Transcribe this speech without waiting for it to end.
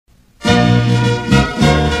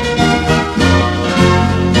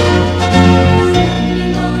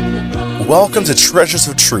Welcome to Treasures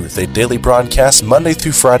of Truth, a daily broadcast Monday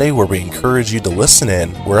through Friday where we encourage you to listen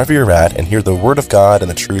in wherever you're at and hear the Word of God and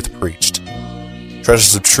the truth preached.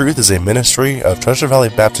 Treasures of Truth is a ministry of Treasure Valley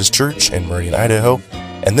Baptist Church in Meridian, Idaho,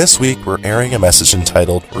 and this week we're airing a message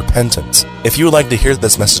entitled Repentance. If you would like to hear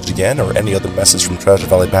this message again or any other message from Treasure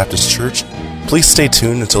Valley Baptist Church, please stay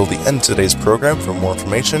tuned until the end of today's program for more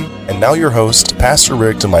information. And now your host, Pastor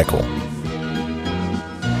Rick DeMichael.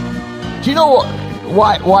 Do you know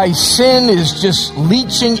why sin is just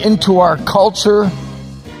leaching into our culture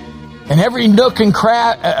and every nook and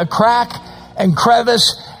crack and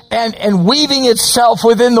crevice and weaving itself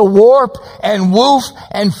within the warp and woof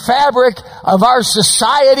and fabric of our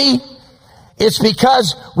society? It's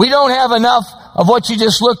because we don't have enough of what you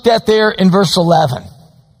just looked at there in verse 11.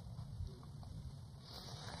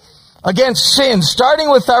 Against sin, starting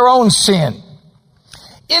with our own sin,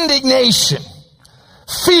 indignation,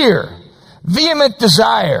 fear, vehement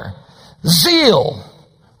desire, zeal,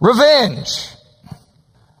 revenge.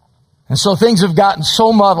 And so things have gotten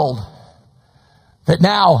so muddled that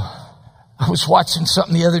now, I was watching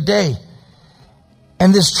something the other day,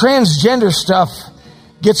 and this transgender stuff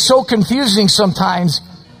gets so confusing sometimes,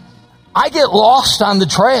 I get lost on the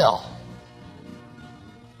trail.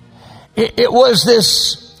 It was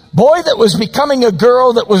this boy that was becoming a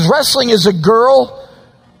girl that was wrestling as a girl.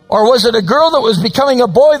 Or was it a girl that was becoming a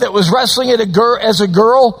boy that was wrestling as a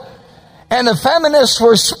girl? And the feminists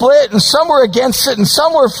were split, and some were against it, and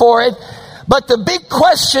some were for it. But the big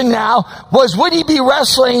question now was, would he be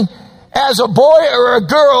wrestling as a boy or a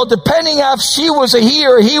girl, depending if she was a he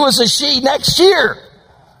or he was a she next year?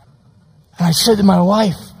 And I said to my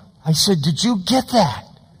wife, I said, did you get that?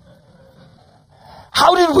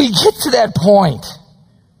 How did we get to that point?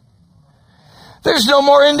 There's no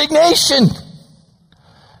more indignation.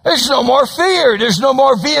 There's no more fear. There's no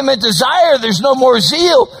more vehement desire. There's no more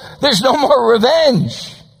zeal. There's no more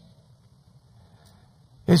revenge.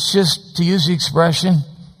 It's just, to use the expression,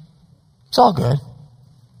 it's all good.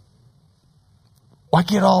 Why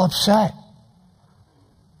get all upset?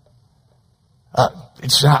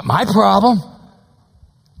 It's not my problem.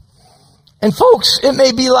 And folks, it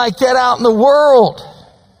may be like that out in the world,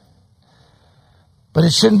 but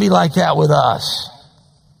it shouldn't be like that with us.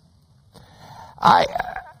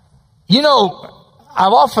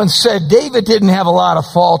 I've often said David didn't have a lot of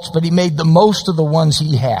faults, but he made the most of the ones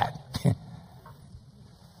he had.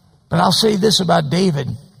 But I'll say this about David.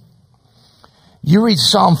 You read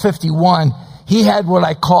Psalm 51, he had what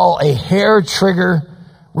I call a hair trigger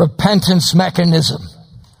repentance mechanism.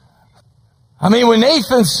 I mean, when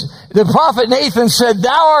the prophet Nathan said,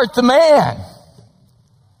 "Thou art the man,"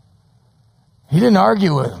 he didn't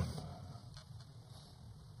argue with him.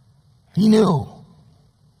 He knew.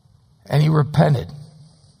 And he repented.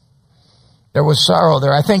 There was sorrow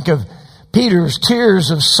there. I think of Peter's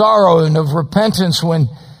tears of sorrow and of repentance when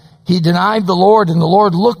he denied the Lord and the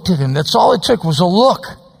Lord looked at him. That's all it took, was a look.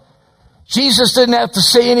 Jesus didn't have to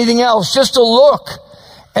say anything else, just a look.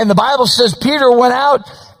 And the Bible says Peter went out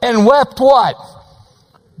and wept what?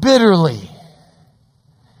 Bitterly.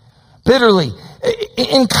 Bitterly.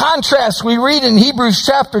 In contrast, we read in Hebrews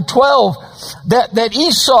chapter 12 that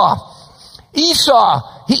Esau, he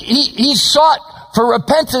sought for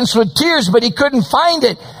repentance with tears, but he couldn't find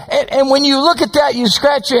it. And when you look at that, you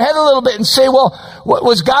scratch your head a little bit and say, well,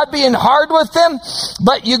 was God being hard with them?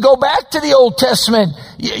 But you go back to the Old Testament,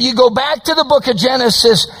 you go back to the book of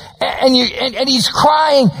Genesis, and he's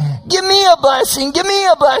crying, "Give me a blessing, give me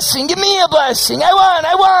a blessing, give me a blessing. I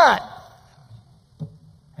want.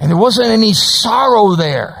 And there wasn't any sorrow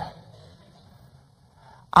there.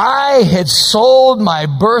 I had sold my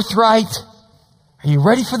birthright. Are you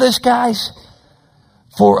ready for this, guys?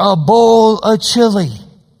 For a bowl of chili.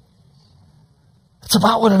 That's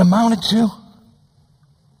about what it amounted to.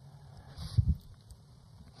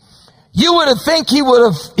 You would have think he would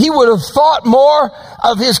have thought more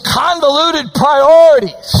of his convoluted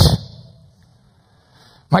priorities.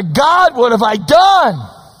 My God, what have I done?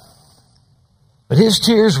 But his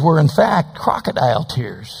tears were in fact crocodile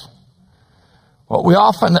tears. What we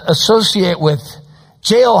often associate with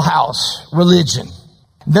jailhouse religion.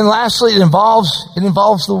 And then lastly, it involves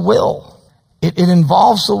the will. It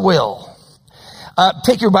involves the will.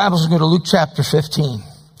 Take your Bibles and go to Luke chapter 15.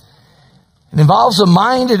 It involves the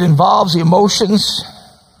mind. It involves the emotions.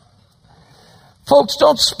 Folks,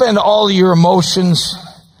 don't spend all your emotions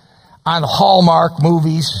on Hallmark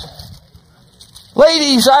movies.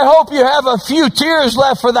 Ladies, I hope you have a few tears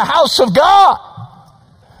left for the house of God.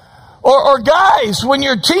 Or guys, when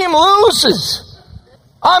your team loses,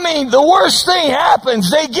 I mean, the worst thing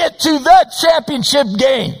happens. They get to the championship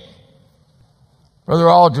game. Brother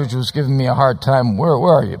Aldridge was giving me a hard time. Where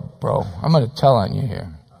are you, bro? I'm going to tell on you here.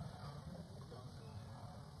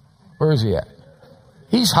 Where is he at?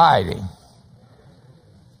 He's hiding.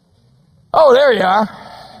 Oh, there you are.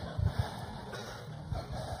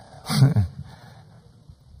 A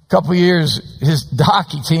couple of years, his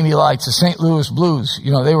hockey team he likes, the St. Louis Blues,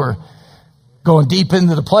 they were going deep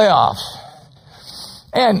into the playoffs.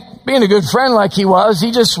 And being a good friend like he was,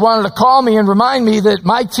 he just wanted to call me and remind me that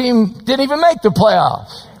my team didn't even make the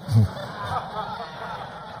playoffs.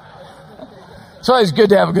 It's always good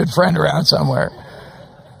to have a good friend around somewhere.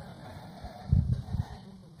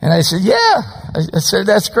 And I said, yeah. I said,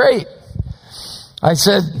 that's great. I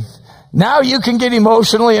said, now you can get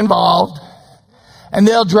emotionally involved, and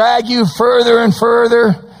they'll drag you further and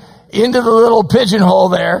further into the little pigeonhole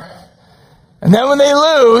there. And then when they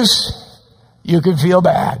lose, you can feel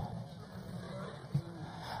bad.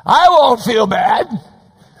 I won't feel bad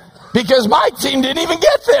because my team didn't even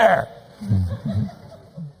get there.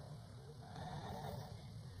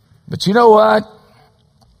 But you know what?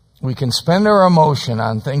 We can spend our emotion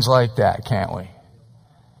on things like that, can't we?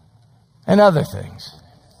 And other things.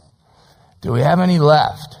 Do we have any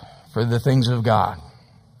left for the things of God?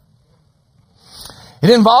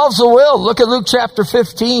 It involves the will. Look at Luke chapter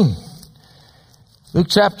 15. Luke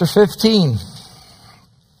chapter 15.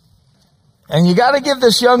 And you got to give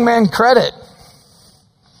this young man credit.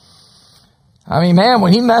 I mean, man,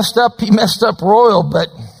 when he messed up royal, but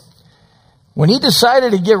when he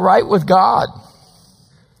decided to get right with God,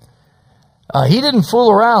 he didn't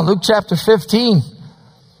fool around. Luke chapter 15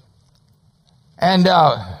 and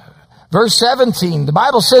verse 17, the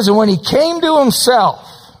Bible says, and when he came to himself,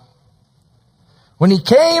 when we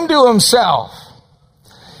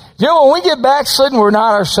get backslidden, we're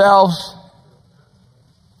not ourselves.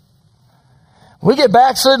 We get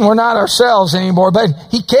backslidden, we're not ourselves anymore, but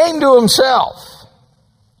he came to himself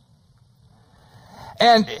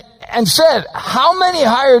and said, how many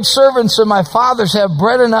hired servants of my father's have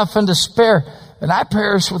bread enough and to spare, and I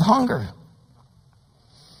perish with hunger?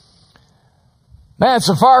 Man, it's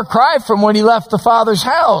a far cry from when he left the Father's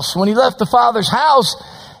house. When he left the Father's house,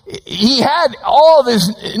 he had all of his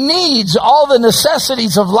needs, all the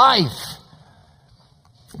necessities of life.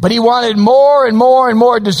 But he wanted more and more and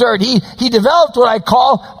more dessert. He developed what I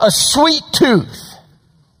call a sweet tooth.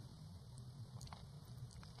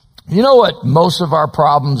 You know what most of our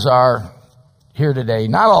problems are here today?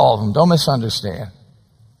 Not all of them, don't misunderstand.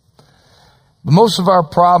 But most of our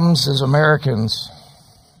problems as Americans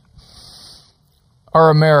are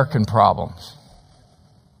American problems.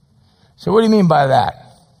 So what do you mean by that?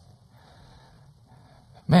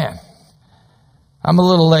 Man, I'm a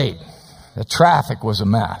little late. The traffic was a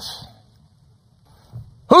mess.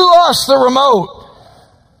 Who lost the remote?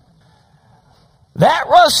 That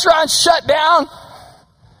restaurant shut down?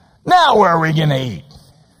 Now where are we going to eat?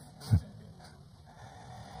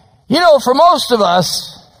 For most of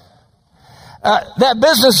us, that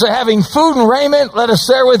business of having food and raiment, let us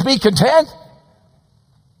therewith be content.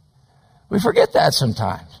 We forget that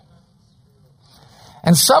sometimes.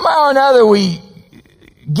 And somehow or another we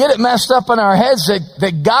get it messed up in our heads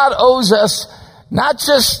that God owes us not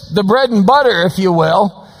just the bread and butter, if you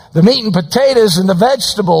will, the meat and potatoes and the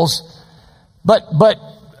vegetables, but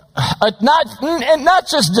not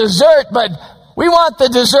just dessert, but we want the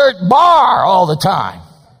dessert bar all the time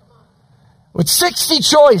with 60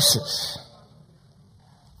 choices.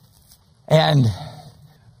 And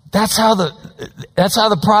that's how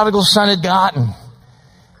the prodigal son had gotten.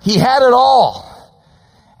 He had it all.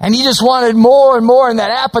 And he just wanted more and more, and that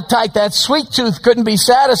appetite, that sweet tooth couldn't be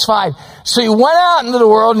satisfied. So he went out into the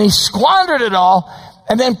world and he squandered it all.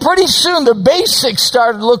 And then pretty soon the basics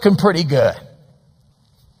started looking pretty good.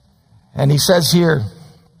 And he says here,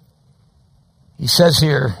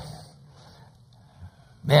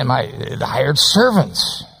 man, the hired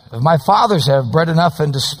servants of my fathers have bread enough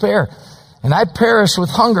and to spare, and I perish with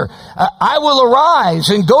hunger. I will arise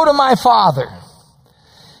and go to my father.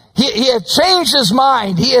 He had changed his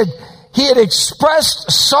mind. He had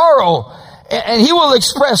expressed sorrow, and he will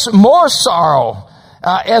express more sorrow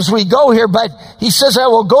as we go here. But he says, I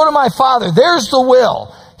will go to my father. There's the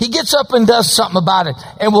will. He gets up and does something about it,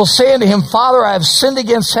 and will say unto him, Father, I have sinned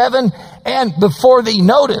against heaven and before thee.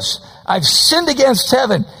 Notice, I've sinned against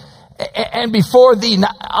heaven and before thee.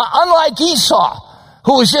 Now, unlike Esau,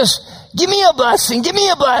 who was just, give me a blessing, give me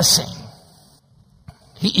a blessing.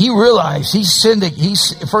 He realized he sinned.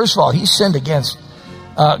 First of all, he sinned against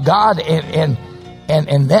God and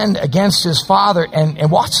then against his father.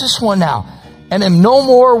 And watch this one now. And am no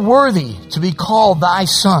more worthy to be called thy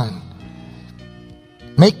son.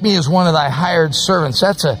 Make me as one of thy hired servants.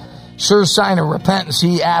 That's a sure sign of repentance,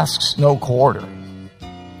 he asks no quarter.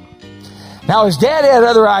 Now, his dad had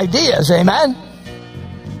other ideas, amen?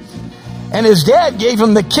 And his dad gave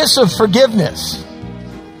him the kiss of forgiveness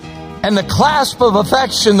and the clasp of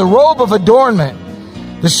affection, the robe of adornment,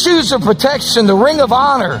 the shoes of protection, the ring of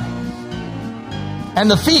honor, and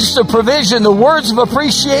the feast of provision, the words of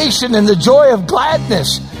appreciation, and the joy of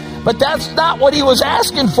gladness. But that's not what he was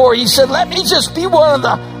asking for. He said, let me just be one of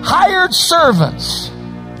the hired servants.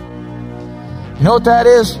 You know what that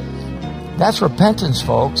is? That's repentance,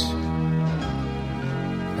 folks.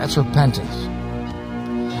 That's repentance.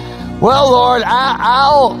 Well, Lord,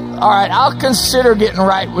 I'll consider getting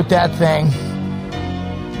right with that thing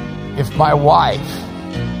if my wife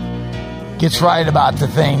gets right about the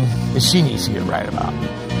thing that she needs to get right about.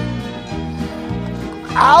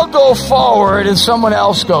 I'll go forward and someone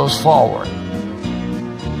else goes forward.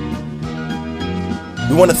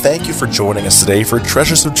 We want to thank you for joining us today for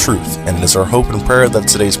Treasures of Truth, and it is our hope and prayer that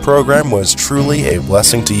today's program was truly a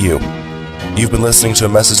blessing to you. You've been listening to a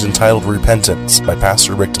message entitled Repentance by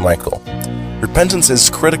Pastor Rick DeMichael. Repentance is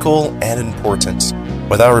critical and important.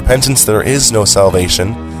 Without repentance, there is no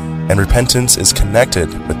salvation, and repentance is connected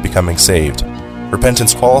with becoming saved.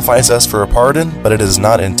 Repentance qualifies us for a pardon, but it does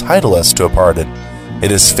not entitle us to a pardon.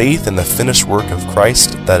 It is faith in the finished work of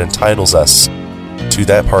Christ that entitles us to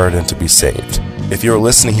that pardon to be saved. If you are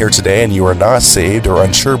listening here today and you are not saved or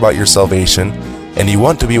unsure about your salvation, and you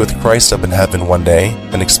want to be with Christ up in heaven one day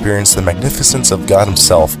and experience the magnificence of God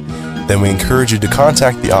Himself, then we encourage you to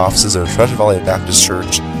contact the offices of Treasure Valley Baptist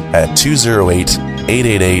Church at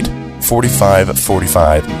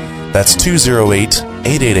 208-888-4545. That's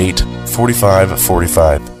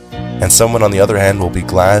 208-888-4545. And someone on the other hand will be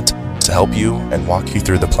glad to help you and walk you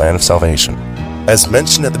through the plan of salvation. As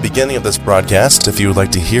mentioned at the beginning of this broadcast, if you would like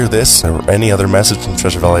to hear this or any other message from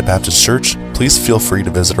Treasure Valley Baptist Church, please feel free to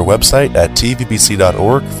visit our website at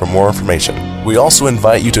tvbc.org for more information. We also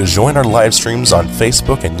invite you to join our live streams on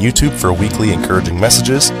Facebook and YouTube for weekly encouraging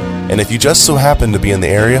messages. And if you just so happen to be in the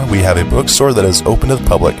area, we have a bookstore that is open to the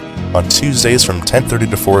public on Tuesdays from 10:30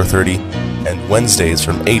 to 4:30 and Wednesdays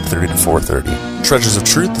from 8:30 to 4:30. Treasures of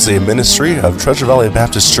Truth is a ministry of Treasure Valley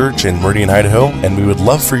Baptist Church in Meridian, Idaho, and we would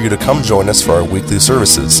love for you to come join us for our weekly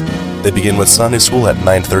services. They begin with Sunday school at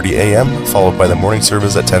 9:30 a.m., followed by the morning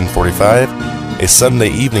service at 10:45, a Sunday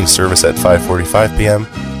evening service at 5:45 p.m.,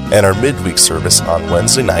 and our midweek service on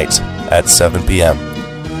Wednesday night at 7 p.m.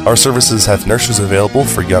 Our services have nurseries available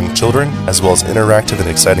for young children, as well as interactive and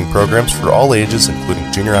exciting programs for all ages,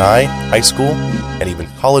 including junior high, high school, and even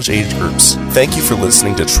college age groups. Thank you for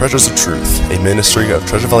listening to Treasures of Truth, a ministry of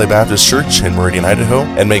Treasure Valley Baptist Church in Meridian, Idaho,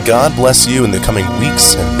 and may God bless you in the coming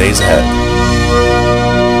weeks and days ahead.